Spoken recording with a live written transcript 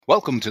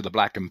Welcome to the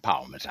Black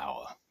Empowerment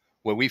Hour,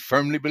 where we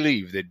firmly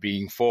believe that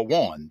being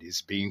forewarned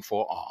is being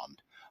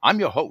forearmed. I'm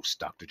your host,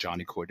 Dr.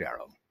 Johnny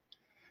Cordero.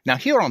 Now,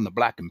 here on the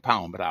Black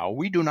Empowerment Hour,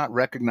 we do not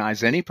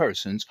recognize any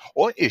persons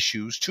or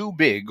issues too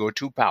big or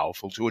too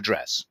powerful to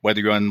address.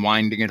 Whether you're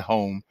unwinding at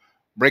home,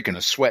 breaking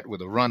a sweat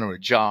with a run or a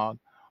jog,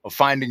 or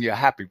finding your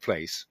happy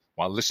place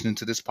while listening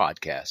to this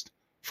podcast,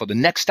 for the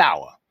next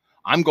hour,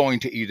 I'm going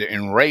to either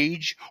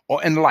enrage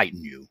or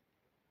enlighten you.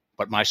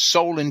 But my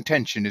sole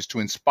intention is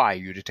to inspire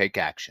you to take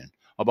action.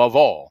 Above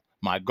all,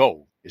 my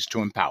goal is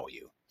to empower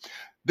you.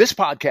 This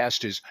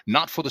podcast is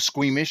not for the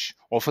squeamish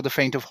or for the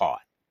faint of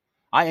heart.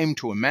 I aim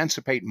to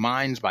emancipate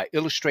minds by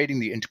illustrating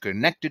the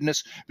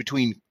interconnectedness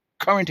between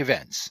current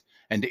events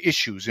and the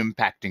issues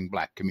impacting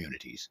Black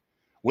communities.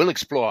 We'll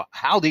explore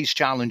how these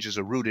challenges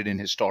are rooted in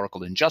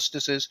historical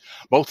injustices,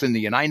 both in the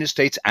United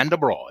States and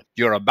abroad.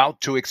 You're about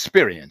to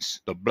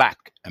experience the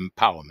Black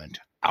Empowerment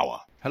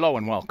Hour. Hello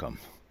and welcome.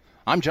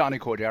 I'm Johnny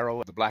Cordero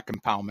of the Black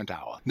Empowerment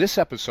Hour. This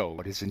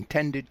episode is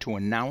intended to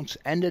announce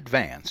and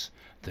advance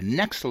the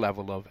next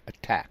level of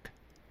attack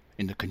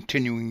in the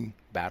continuing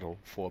battle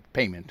for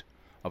payment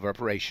of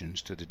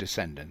reparations to the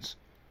descendants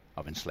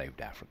of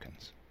enslaved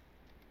Africans.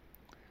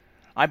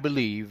 I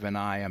believe, and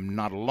I am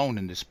not alone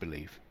in this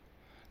belief,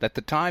 that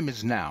the time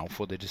is now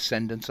for the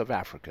descendants of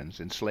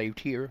Africans enslaved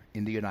here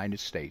in the United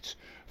States,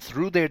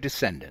 through their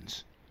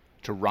descendants,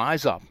 to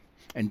rise up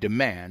and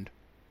demand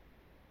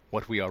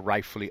what we are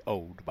rightfully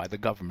owed by the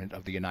government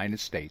of the United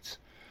States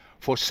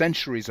for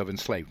centuries of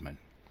enslavement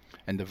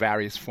and the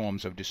various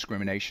forms of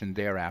discrimination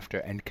thereafter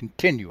and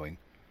continuing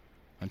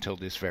until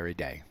this very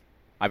day.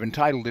 I've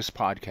entitled this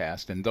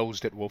podcast and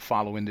those that will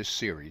follow in this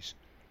series,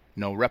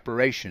 No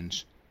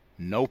Reparations,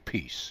 No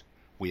Peace.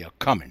 We are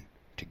coming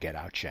to get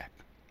our check.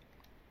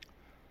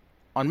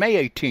 On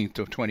May 18th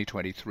of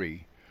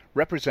 2023,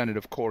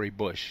 Representative Cori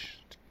Bush,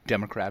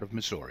 Democrat of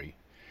Missouri,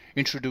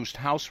 introduced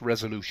House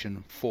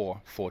Resolution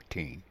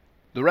 414.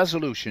 The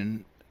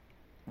resolution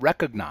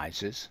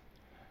recognizes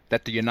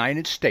that the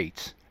United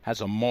States has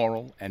a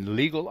moral and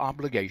legal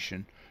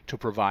obligation to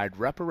provide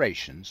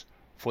reparations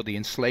for the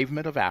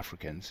enslavement of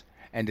Africans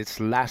and its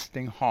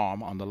lasting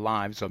harm on the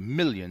lives of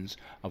millions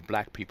of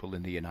Black people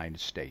in the United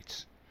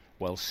States.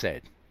 Well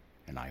said,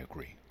 and I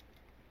agree.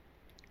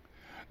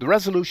 The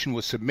resolution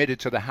was submitted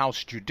to the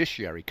House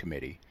Judiciary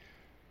Committee,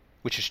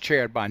 which is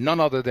chaired by none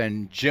other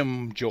than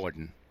Jim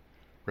Jordan,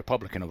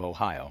 Republican of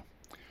Ohio.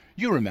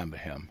 You remember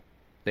him,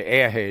 the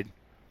airhead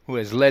who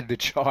has led the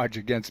charge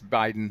against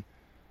Biden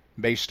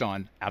based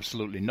on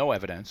absolutely no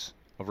evidence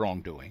of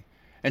wrongdoing,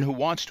 and who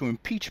wants to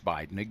impeach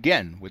Biden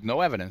again with no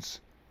evidence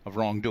of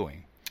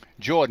wrongdoing.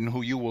 Jordan,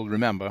 who you will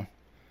remember,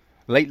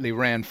 lately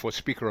ran for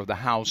Speaker of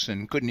the House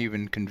and couldn't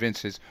even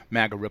convince his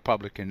MAGA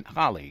Republican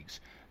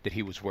colleagues that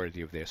he was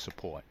worthy of their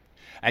support.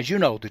 As you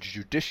know, the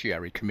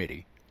Judiciary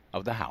Committee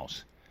of the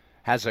House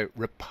has a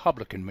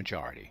Republican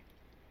majority.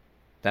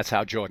 That's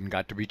how Jordan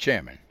got to be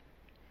chairman.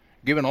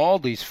 Given all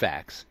these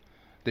facts,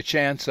 the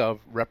chance of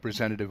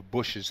Representative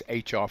Bush's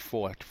H.R.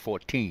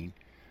 414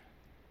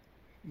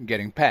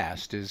 getting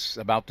passed is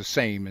about the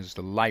same as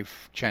the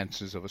life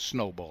chances of a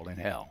snowball in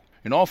hell.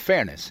 In all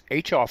fairness,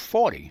 H.R.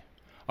 40,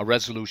 a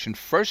resolution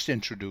first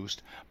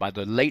introduced by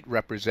the late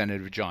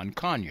Representative John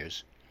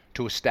Conyers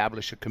to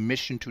establish a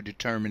commission to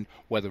determine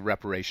whether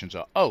reparations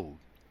are owed,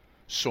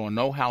 saw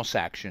no House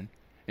action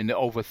in the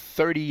over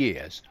 30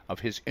 years of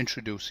his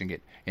introducing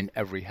it in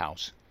every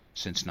House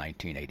since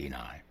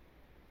 1989.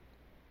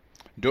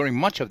 During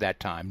much of that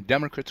time,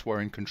 Democrats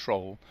were in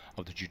control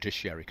of the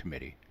Judiciary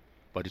Committee,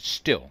 but it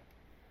still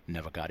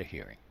never got a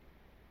hearing.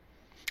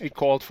 It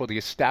called for the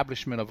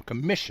establishment of a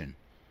commission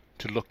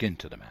to look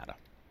into the matter.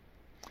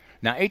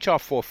 Now, H.R.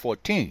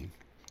 414,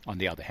 on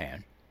the other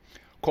hand,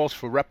 calls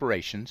for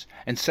reparations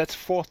and sets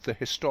forth the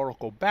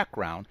historical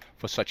background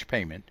for such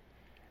payment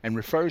and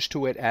refers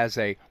to it as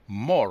a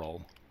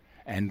moral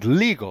and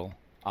legal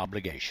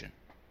obligation.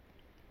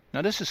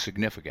 Now, this is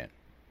significant.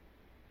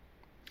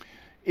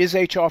 Is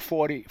H.R.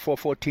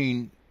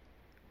 414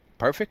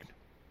 perfect?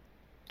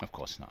 Of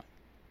course not.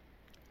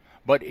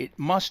 But it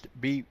must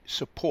be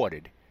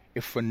supported,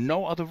 if for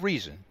no other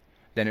reason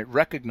than it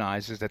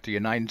recognizes that the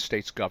United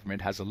States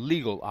government has a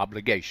legal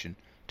obligation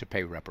to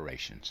pay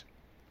reparations.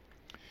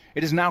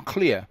 It is now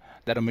clear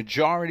that a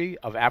majority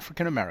of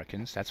African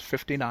Americans, that's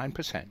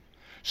 59%,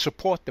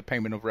 support the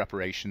payment of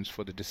reparations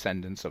for the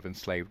descendants of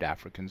enslaved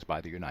Africans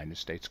by the United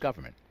States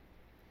government.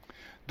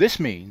 This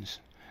means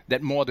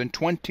that more than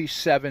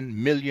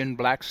 27 million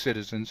Black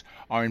citizens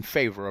are in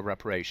favor of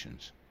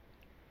reparations.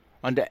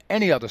 Under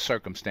any other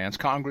circumstance,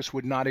 Congress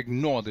would not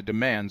ignore the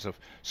demands of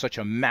such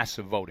a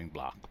massive voting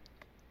bloc.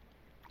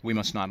 We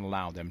must not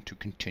allow them to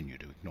continue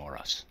to ignore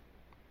us.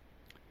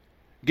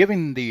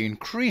 Given the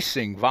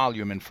increasing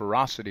volume and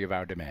ferocity of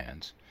our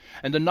demands,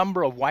 and the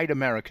number of white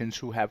Americans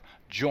who have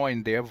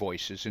joined their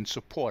voices in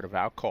support of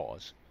our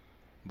cause,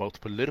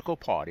 both political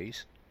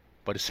parties,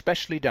 but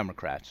especially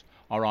Democrats,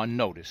 are on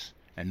notice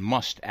and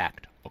must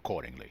act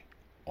accordingly,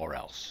 or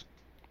else.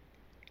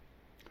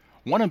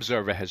 One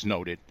observer has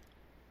noted,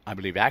 I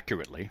believe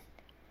accurately,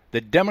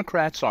 The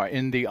Democrats are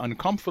in the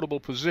uncomfortable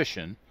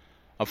position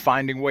of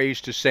finding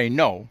ways to say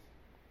no,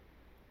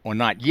 or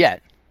not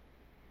yet,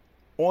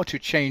 or to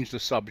change the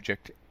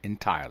subject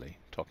entirely,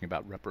 talking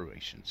about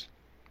reparations.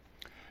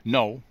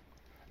 No,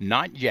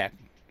 not yet,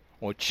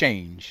 or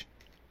change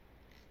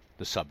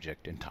the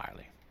subject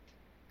entirely.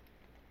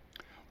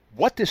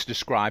 What this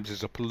describes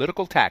is a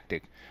political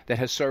tactic that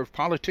has served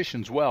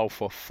politicians well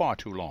for far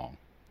too long,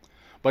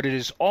 but it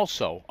is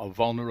also a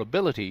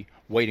vulnerability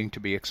waiting to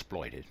be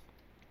exploited.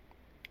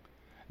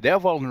 Their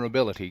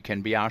vulnerability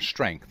can be our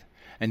strength,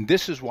 and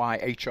this is why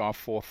H.R.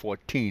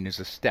 414 is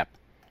a step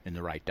in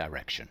the right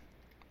direction.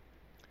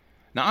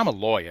 Now, I'm a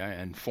lawyer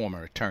and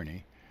former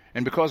attorney,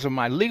 and because of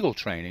my legal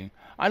training,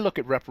 I look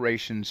at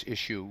reparations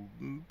issue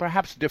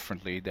perhaps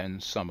differently than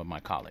some of my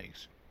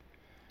colleagues.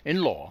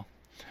 In law,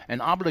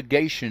 an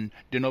obligation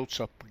denotes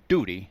a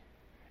duty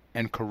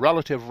and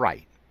correlative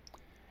right.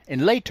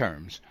 In lay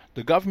terms,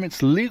 the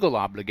government's legal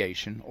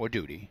obligation or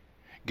duty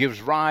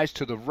gives rise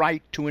to the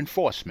right to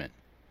enforcement.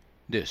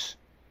 This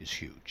is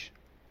huge.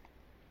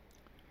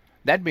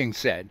 That being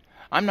said,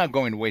 I'm not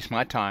going to waste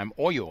my time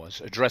or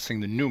yours addressing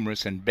the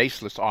numerous and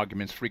baseless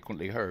arguments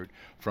frequently heard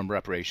from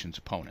reparations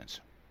opponents.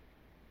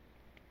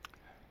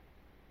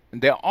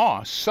 There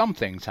are some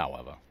things,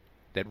 however,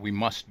 that we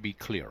must be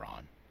clear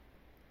on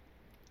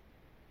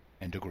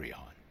and agree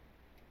on.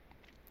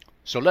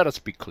 So let us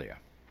be clear.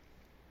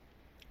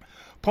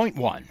 Point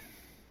 1.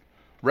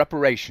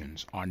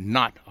 Reparations are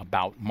not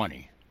about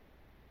money.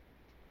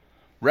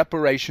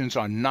 Reparations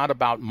are not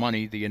about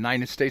money. The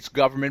United States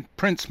government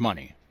prints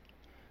money.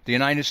 The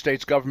United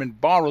States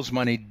government borrows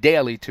money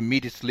daily to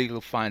meet its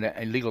legal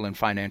and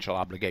financial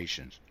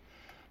obligations.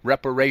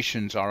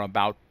 Reparations are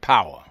about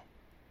power,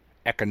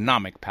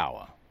 economic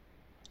power,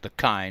 the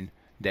kind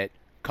that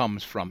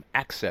comes from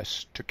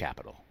access to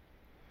capital.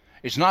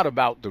 It's not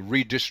about the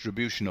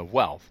redistribution of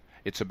wealth.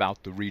 It's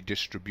about the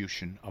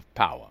redistribution of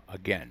power.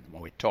 Again,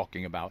 when we're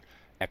talking about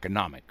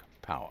economic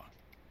power.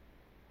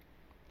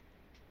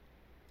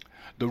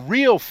 The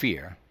real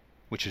fear,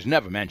 which is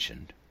never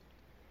mentioned,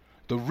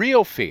 the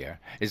real fear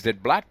is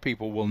that black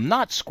people will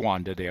not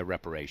squander their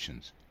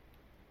reparations,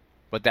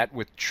 but that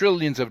with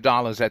trillions of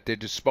dollars at their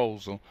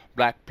disposal,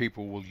 black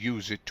people will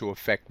use it to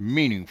effect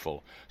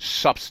meaningful,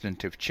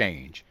 substantive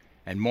change,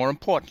 and more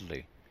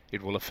importantly,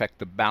 it will affect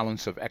the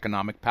balance of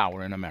economic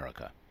power in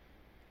America.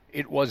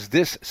 It was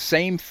this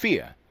same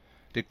fear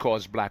that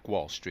caused Black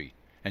Wall Street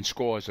and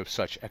scores of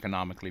such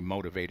economically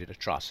motivated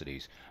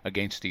atrocities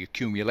against the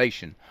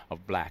accumulation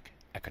of black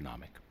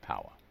economic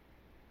power.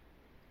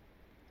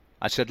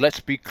 I said, let's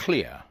be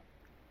clear.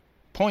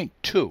 Point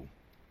 2.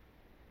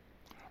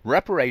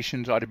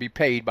 Reparations are to be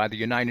paid by the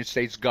United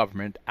States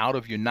government out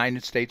of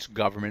United States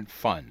government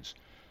funds.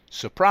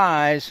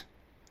 Surprise!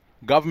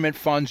 Government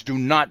funds do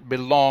not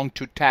belong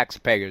to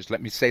taxpayers.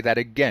 Let me say that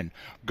again.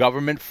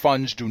 Government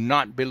funds do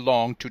not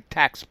belong to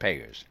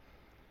taxpayers.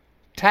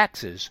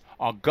 Taxes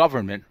are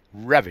government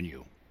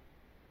revenue.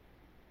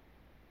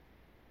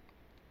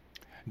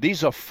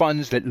 These are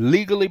funds that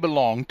legally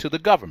belong to the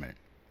government.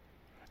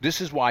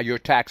 This is why your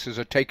taxes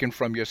are taken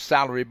from your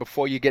salary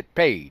before you get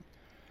paid.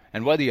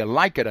 And whether you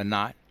like it or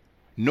not,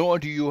 nor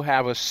do you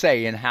have a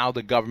say in how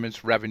the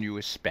government's revenue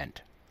is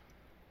spent.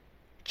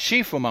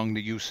 Chief among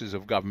the uses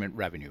of government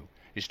revenue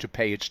is to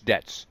pay its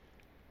debts.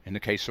 In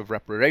the case of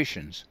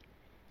reparations,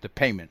 the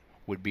payment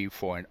would be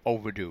for an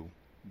overdue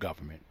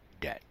government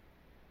debt.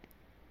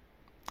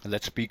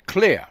 Let's be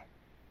clear.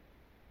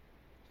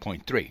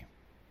 Point 3.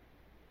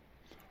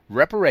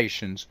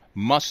 Reparations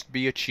must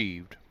be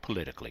achieved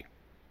politically.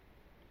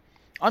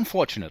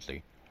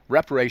 Unfortunately,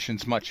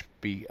 reparations must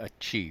be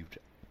achieved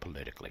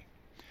politically.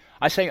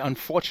 I say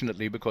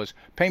unfortunately because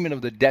payment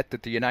of the debt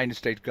that the United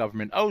States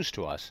government owes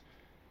to us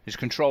is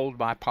controlled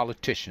by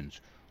politicians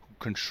who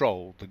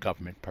control the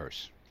government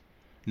purse.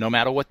 No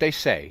matter what they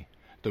say,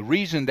 the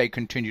reason they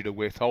continue to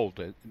withhold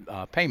the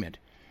payment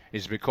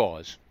is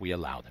because we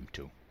allow them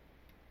to.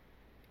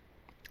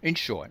 In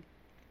short,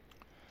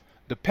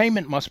 the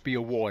payment must be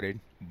awarded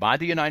by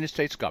the United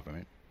States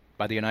government,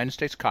 by the United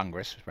States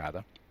Congress,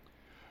 rather,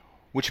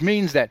 which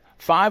means that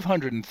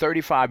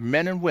 535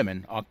 men and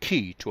women are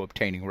key to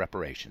obtaining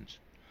reparations.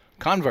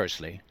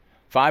 Conversely,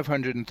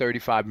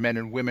 535 men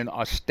and women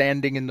are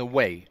standing in the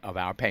way of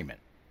our payment.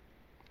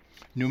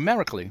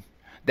 Numerically,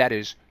 that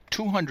is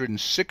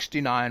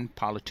 269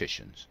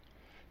 politicians,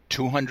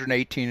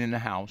 218 in the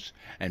House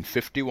and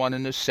 51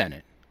 in the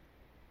Senate.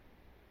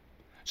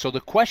 So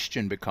the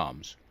question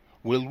becomes,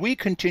 will we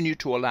continue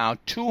to allow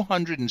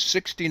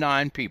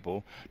 269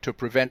 people to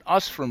prevent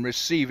us from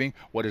receiving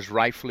what is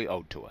rightfully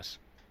owed to us?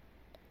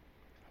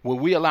 Will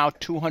we allow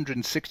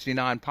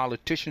 269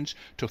 politicians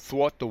to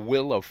thwart the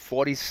will of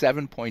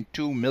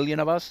 47.2 million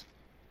of us?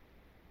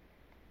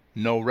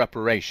 No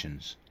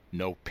reparations,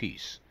 no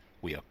peace.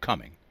 We are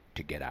coming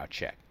to get our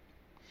check.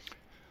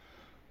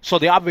 So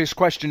the obvious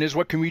question is,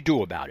 what can we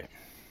do about it?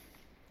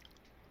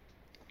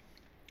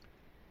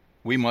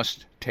 We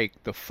must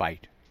take the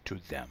fight to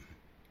them.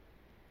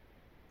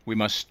 We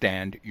must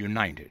stand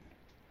united.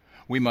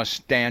 We must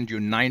stand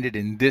united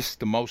in this,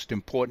 the most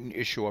important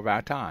issue of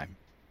our time.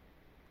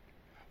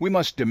 We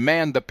must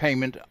demand the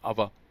payment of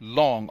a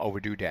long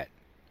overdue debt.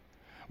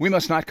 We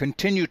must not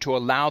continue to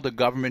allow the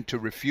government to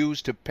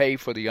refuse to pay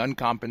for the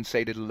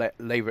uncompensated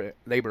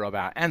labor of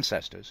our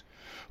ancestors,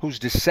 whose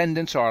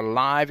descendants are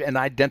alive and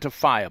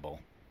identifiable,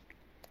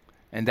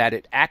 and that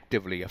it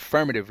actively,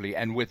 affirmatively,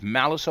 and with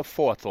malice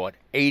aforethought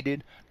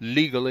aided,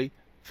 legally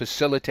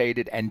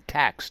facilitated, and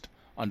taxed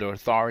under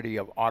authority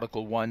of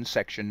Article 1,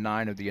 Section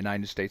 9 of the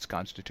United States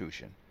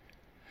Constitution,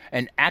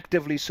 and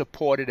actively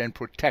supported and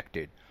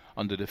protected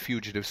under the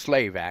Fugitive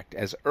Slave Act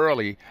as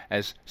early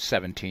as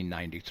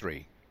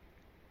 1793.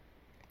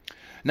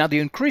 Now, the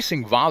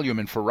increasing volume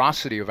and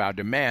ferocity of our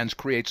demands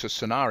creates a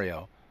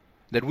scenario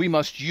that we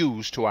must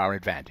use to our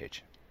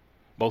advantage.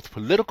 Both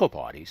political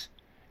parties,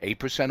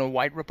 8% of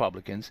white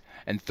Republicans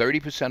and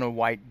 30% of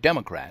white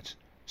Democrats,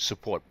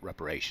 support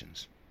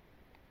reparations.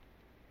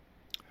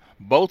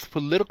 Both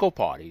political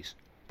parties,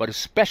 but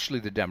especially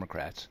the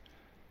Democrats,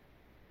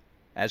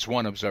 as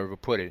one observer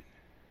put it,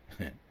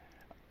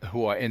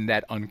 who are in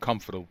that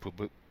uncomfortable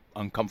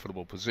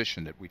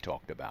position that we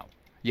talked about.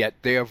 Yet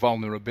their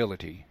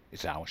vulnerability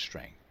is our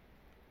strength.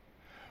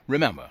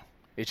 Remember,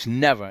 it's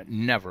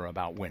never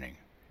about winning.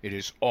 It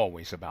is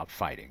always about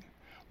fighting.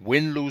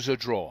 Win, lose, or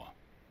draw.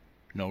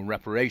 No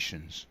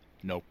reparations,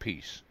 no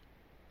peace.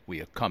 We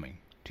are coming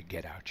to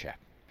get our check.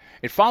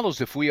 It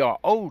follows if we are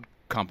owed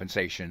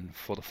compensation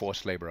for the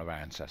forced labor of our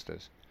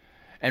ancestors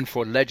and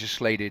for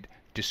legislated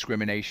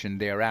discrimination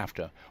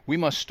thereafter, we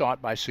must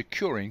start by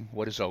securing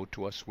what is owed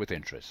to us with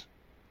interest.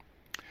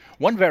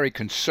 One very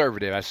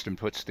conservative estimate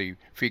puts the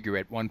figure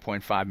at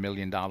 $1.5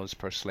 million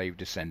per slave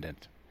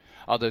descendant.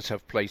 Others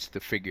have placed the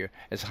figure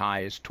as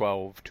high as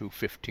 $12 to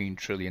 $15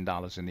 trillion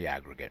in the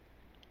aggregate.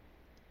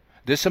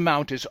 This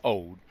amount is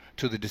owed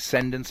to the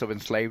descendants of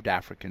enslaved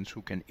Africans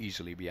who can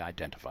easily be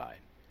identified.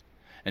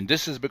 And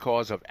this is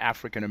because of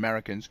African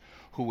Americans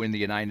who in the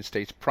United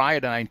States prior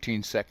to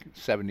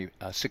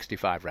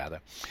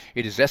 1965,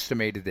 it is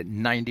estimated that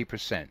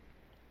 90%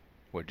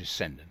 were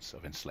descendants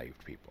of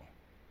enslaved people.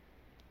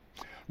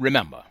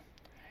 Remember,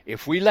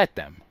 if we let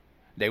them,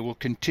 they will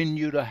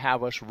continue to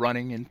have us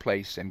running in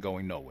place and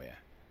going nowhere.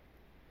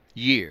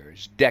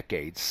 Years,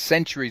 decades,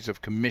 centuries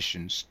of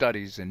commissions,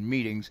 studies, and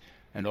meetings,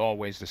 and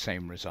always the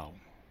same result.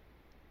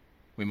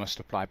 We must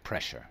apply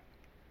pressure.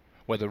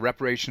 Whether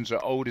reparations are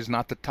owed is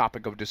not the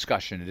topic of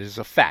discussion. It is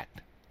a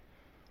fact.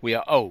 We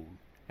are owed,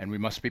 and we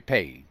must be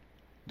paid.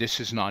 This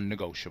is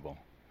non-negotiable.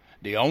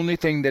 The only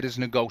thing that is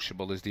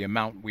negotiable is the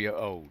amount we are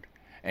owed,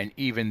 and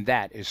even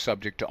that is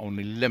subject to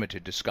only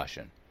limited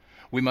discussion.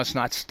 We must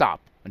not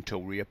stop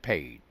until we are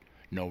paid.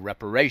 No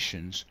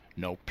reparations,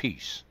 no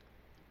peace.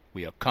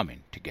 We are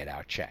coming to get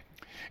our check.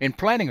 In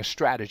planning a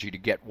strategy to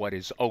get what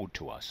is owed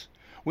to us,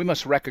 we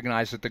must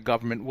recognize that the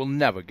government will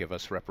never give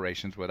us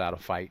reparations without a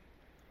fight.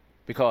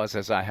 Because,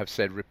 as I have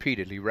said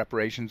repeatedly,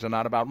 reparations are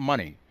not about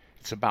money.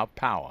 It's about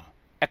power,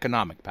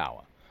 economic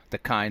power, the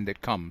kind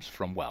that comes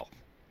from wealth.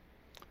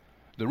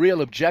 The real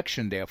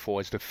objection,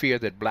 therefore, is the fear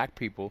that black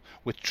people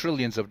with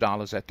trillions of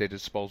dollars at their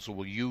disposal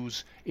will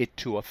use it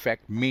to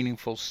effect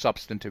meaningful,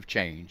 substantive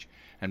change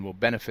and will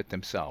benefit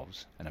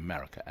themselves and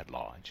America at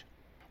large.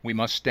 We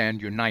must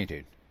stand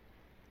united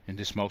in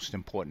this most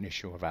important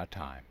issue of our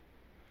time.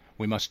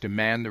 We must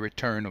demand the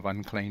return of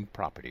unclaimed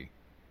property,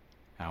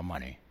 our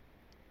money.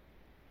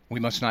 We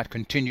must not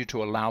continue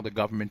to allow the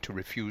government to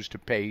refuse to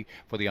pay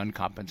for the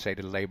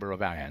uncompensated labor of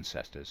our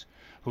ancestors,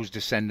 whose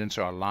descendants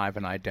are alive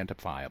and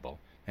identifiable,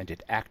 and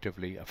it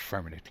actively,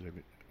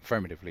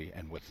 affirmatively,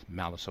 and with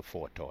malice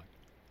aforethought,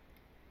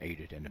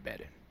 aided and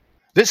abetted.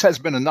 This has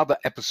been another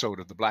episode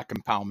of the Black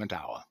Empowerment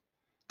Hour.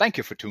 Thank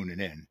you for tuning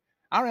in.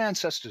 Our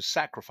ancestors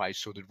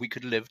sacrificed so that we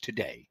could live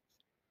today.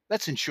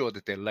 Let's ensure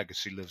that their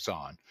legacy lives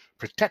on,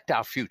 protect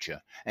our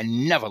future,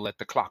 and never let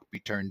the clock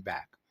be turned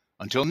back.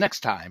 Until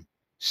next time,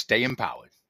 stay empowered.